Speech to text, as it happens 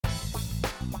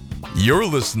You're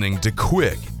listening to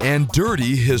Quick and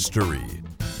Dirty History,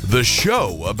 the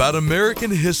show about American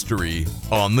history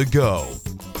on the go.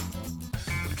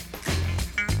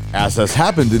 As has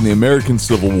happened in the American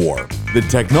Civil War, the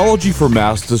technology for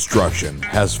mass destruction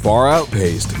has far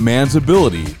outpaced man's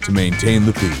ability to maintain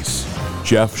the peace.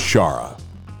 Jeff Shara.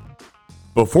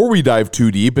 Before we dive too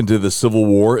deep into the Civil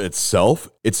War itself,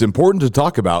 it's important to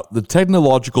talk about the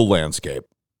technological landscape.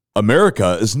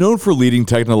 America is known for leading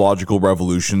technological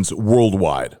revolutions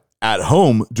worldwide. At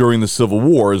home, during the Civil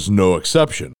War is no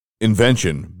exception.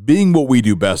 Invention, being what we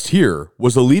do best here,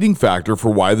 was a leading factor for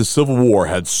why the Civil War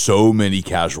had so many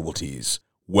casualties.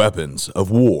 Weapons of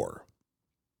war.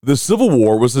 The Civil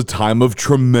War was a time of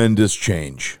tremendous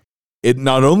change. It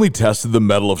not only tested the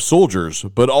mettle of soldiers,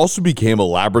 but also became a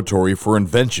laboratory for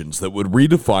inventions that would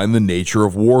redefine the nature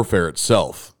of warfare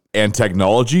itself. And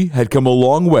technology had come a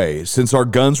long way since our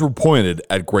guns were pointed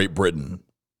at Great Britain.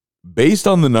 Based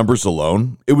on the numbers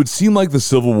alone, it would seem like the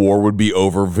Civil War would be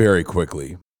over very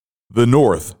quickly. The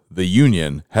North, the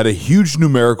Union, had a huge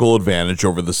numerical advantage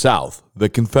over the South, the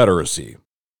Confederacy.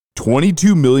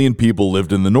 22 million people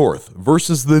lived in the North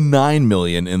versus the 9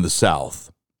 million in the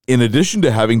South. In addition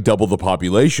to having double the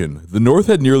population, the North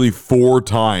had nearly 4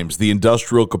 times the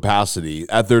industrial capacity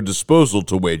at their disposal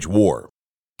to wage war.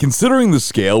 Considering the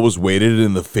scale was weighted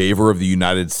in the favor of the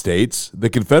United States, the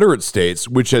Confederate States,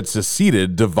 which had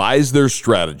seceded, devised their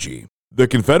strategy. The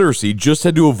Confederacy just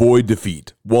had to avoid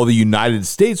defeat, while the United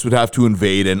States would have to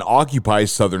invade and occupy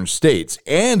southern states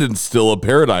and instill a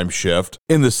paradigm shift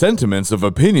in the sentiments of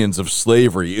opinions of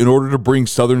slavery in order to bring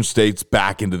southern states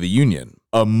back into the Union,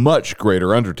 a much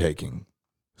greater undertaking.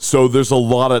 So there's a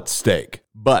lot at stake,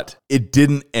 but it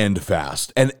didn't end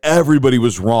fast, and everybody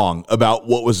was wrong about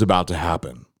what was about to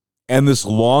happen. And this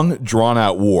long,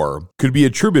 drawn-out war could be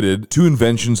attributed to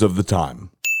inventions of the time.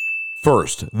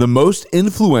 First, the most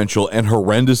influential and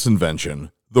horrendous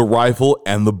invention, the rifle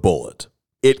and the bullet.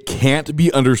 It can't be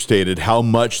understated how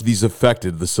much these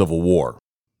affected the Civil War.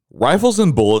 Rifles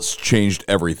and bullets changed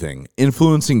everything,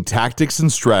 influencing tactics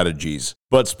and strategies,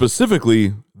 but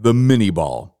specifically, the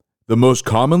mini-ball. The most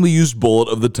commonly used bullet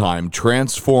of the time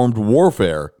transformed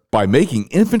warfare by making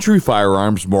infantry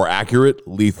firearms more accurate,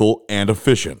 lethal, and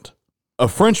efficient. A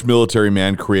French military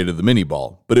man created the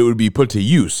mini-ball, but it would be put to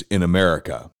use in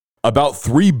America. About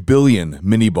 3 billion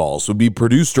mini-balls would be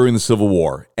produced during the Civil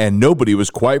War, and nobody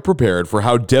was quite prepared for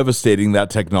how devastating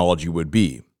that technology would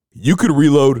be. You could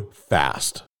reload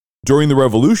fast. During the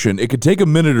Revolution, it could take a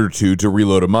minute or two to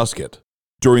reload a musket.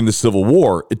 During the Civil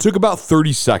War, it took about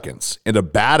 30 seconds, and a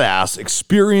badass,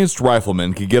 experienced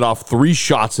rifleman could get off 3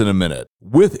 shots in a minute,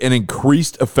 with an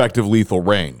increased effective lethal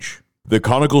range. The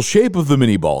conical shape of the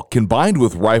mini-ball, combined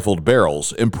with rifled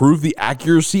barrels, improved the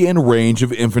accuracy and range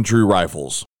of infantry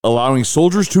rifles, allowing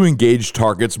soldiers to engage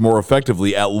targets more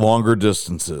effectively at longer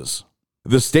distances.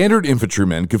 The standard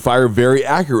infantryman could fire very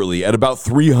accurately at about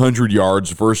 300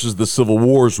 yards versus the Civil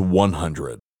War's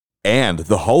 100. And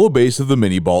the hollow base of the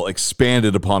mini-ball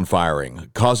expanded upon firing,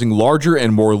 causing larger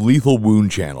and more lethal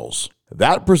wound channels.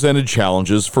 That presented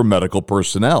challenges for medical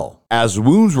personnel, as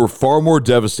wounds were far more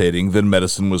devastating than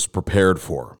medicine was prepared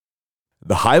for.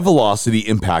 The high-velocity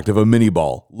impact of a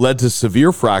mini-ball led to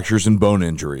severe fractures and bone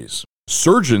injuries.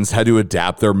 Surgeons had to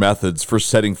adapt their methods for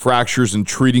setting fractures and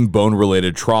treating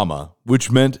bone-related trauma,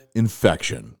 which meant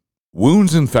infection.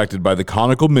 Wounds infected by the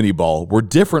conical mini-ball were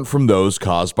different from those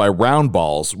caused by round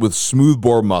balls with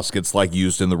smoothbore muskets like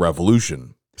used in the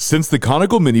Revolution. Since the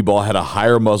conical mini-ball had a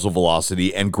higher muzzle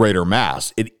velocity and greater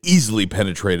mass, it easily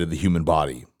penetrated the human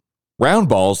body. Round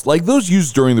balls, like those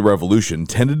used during the Revolution,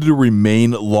 tended to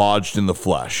remain lodged in the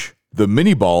flesh. The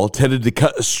mini-ball tended to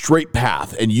cut a straight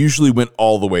path and usually went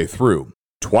all the way through.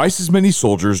 Twice as many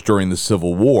soldiers during the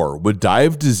Civil War would die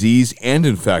of disease and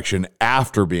infection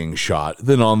after being shot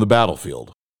than on the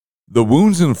battlefield. The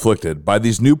wounds inflicted by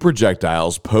these new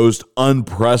projectiles posed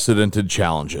unprecedented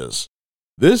challenges.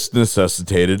 This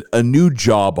necessitated a new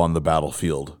job on the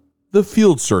battlefield, the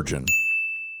field surgeon.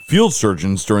 Field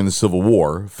surgeons during the Civil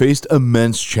War faced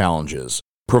immense challenges,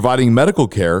 providing medical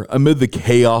care amid the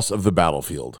chaos of the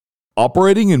battlefield.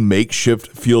 Operating in makeshift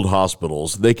field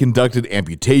hospitals, they conducted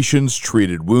amputations,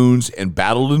 treated wounds, and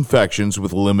battled infections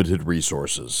with limited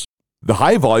resources. The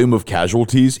high volume of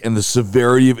casualties and the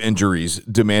severity of injuries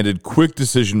demanded quick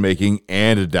decision-making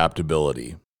and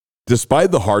adaptability.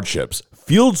 Despite the hardships,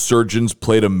 field surgeons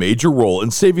played a major role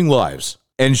in saving lives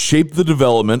and shaped the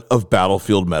development of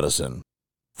battlefield medicine.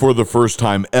 For the first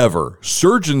time ever,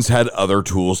 surgeons had other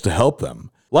tools to help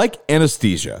them, like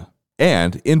anesthesia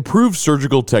and improved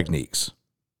surgical techniques.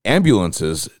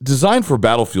 Ambulances, designed for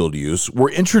battlefield use,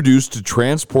 were introduced to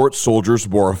transport soldiers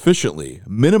more efficiently,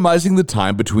 minimizing the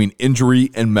time between injury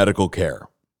and medical care.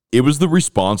 It was the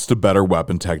response to better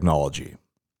weapon technology.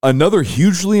 Another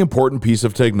hugely important piece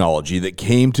of technology that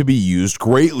came to be used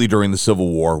greatly during the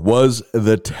Civil War was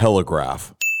the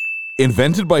telegraph.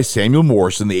 Invented by Samuel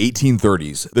Morse in the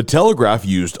 1830s, the telegraph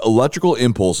used electrical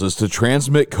impulses to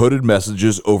transmit coded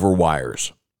messages over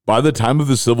wires. By the time of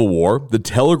the Civil War, the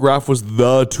telegraph was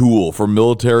the tool for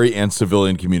military and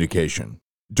civilian communication.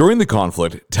 During the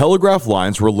conflict, telegraph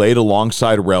lines were laid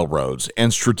alongside railroads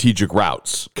and strategic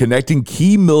routes, connecting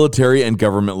key military and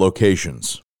government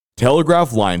locations.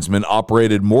 Telegraph linesmen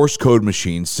operated Morse code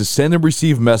machines to send and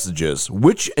receive messages,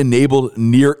 which enabled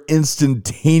near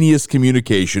instantaneous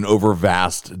communication over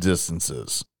vast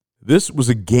distances. This was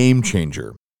a game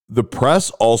changer. The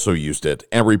press also used it,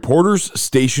 and reporters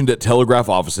stationed at telegraph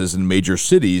offices in major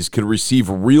cities could receive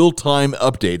real-time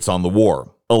updates on the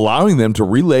war, allowing them to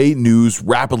relay news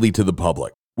rapidly to the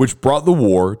public, which brought the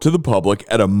war to the public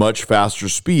at a much faster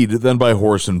speed than by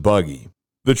horse and buggy.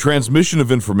 The transmission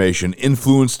of information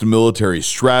influenced military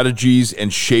strategies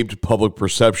and shaped public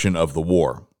perception of the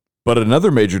war. But another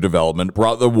major development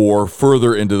brought the war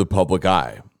further into the public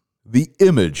eye: the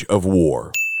image of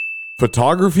war.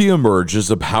 Photography emerged as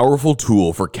a powerful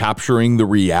tool for capturing the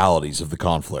realities of the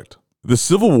conflict. The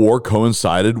Civil War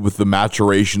coincided with the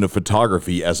maturation of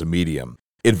photography as a medium.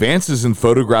 Advances in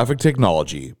photographic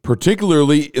technology,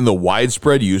 particularly in the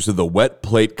widespread use of the wet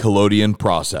plate collodion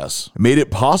process, made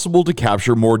it possible to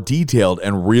capture more detailed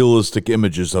and realistic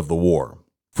images of the war.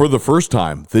 For the first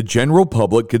time, the general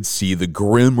public could see the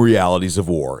grim realities of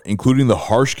war, including the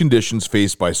harsh conditions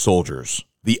faced by soldiers,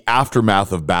 the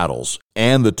aftermath of battles,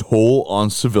 and the toll on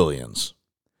civilians.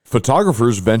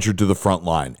 Photographers ventured to the front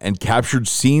line and captured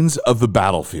scenes of the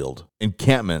battlefield,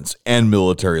 encampments, and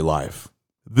military life.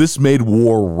 This made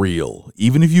war real,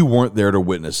 even if you weren't there to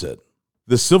witness it.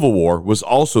 The Civil War was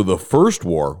also the first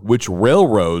war which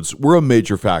railroads were a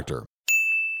major factor.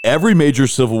 Every major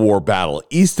Civil War battle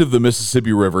east of the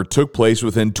Mississippi River took place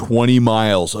within 20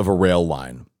 miles of a rail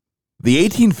line. The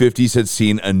 1850s had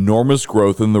seen enormous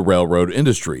growth in the railroad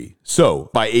industry,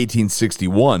 so by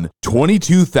 1861,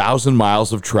 22,000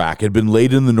 miles of track had been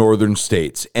laid in the northern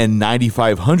states and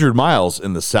 9,500 miles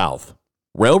in the south.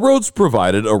 Railroads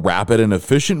provided a rapid and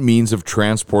efficient means of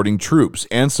transporting troops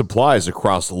and supplies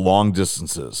across long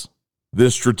distances.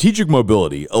 This strategic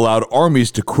mobility allowed armies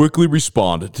to quickly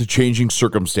respond to changing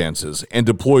circumstances and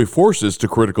deploy forces to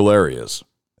critical areas.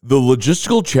 The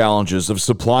logistical challenges of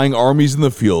supplying armies in the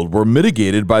field were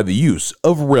mitigated by the use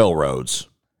of railroads.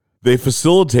 They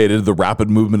facilitated the rapid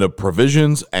movement of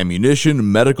provisions,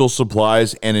 ammunition, medical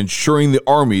supplies, and ensuring the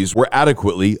armies were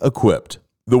adequately equipped.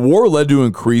 The war led to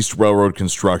increased railroad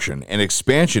construction and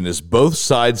expansion as both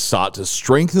sides sought to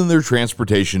strengthen their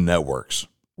transportation networks.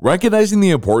 Recognizing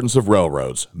the importance of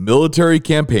railroads, military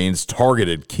campaigns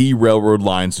targeted key railroad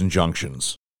lines and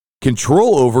junctions.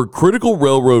 Control over critical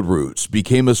railroad routes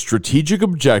became a strategic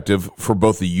objective for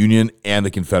both the Union and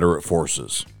the Confederate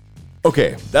forces.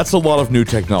 Okay, that's a lot of new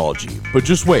technology, but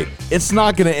just wait, it's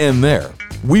not going to end there.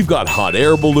 We've got hot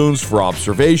air balloons for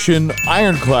observation,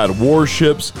 ironclad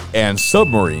warships, and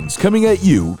submarines coming at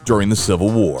you during the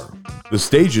Civil War. The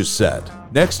stage is set.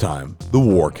 Next time, the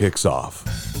war kicks off.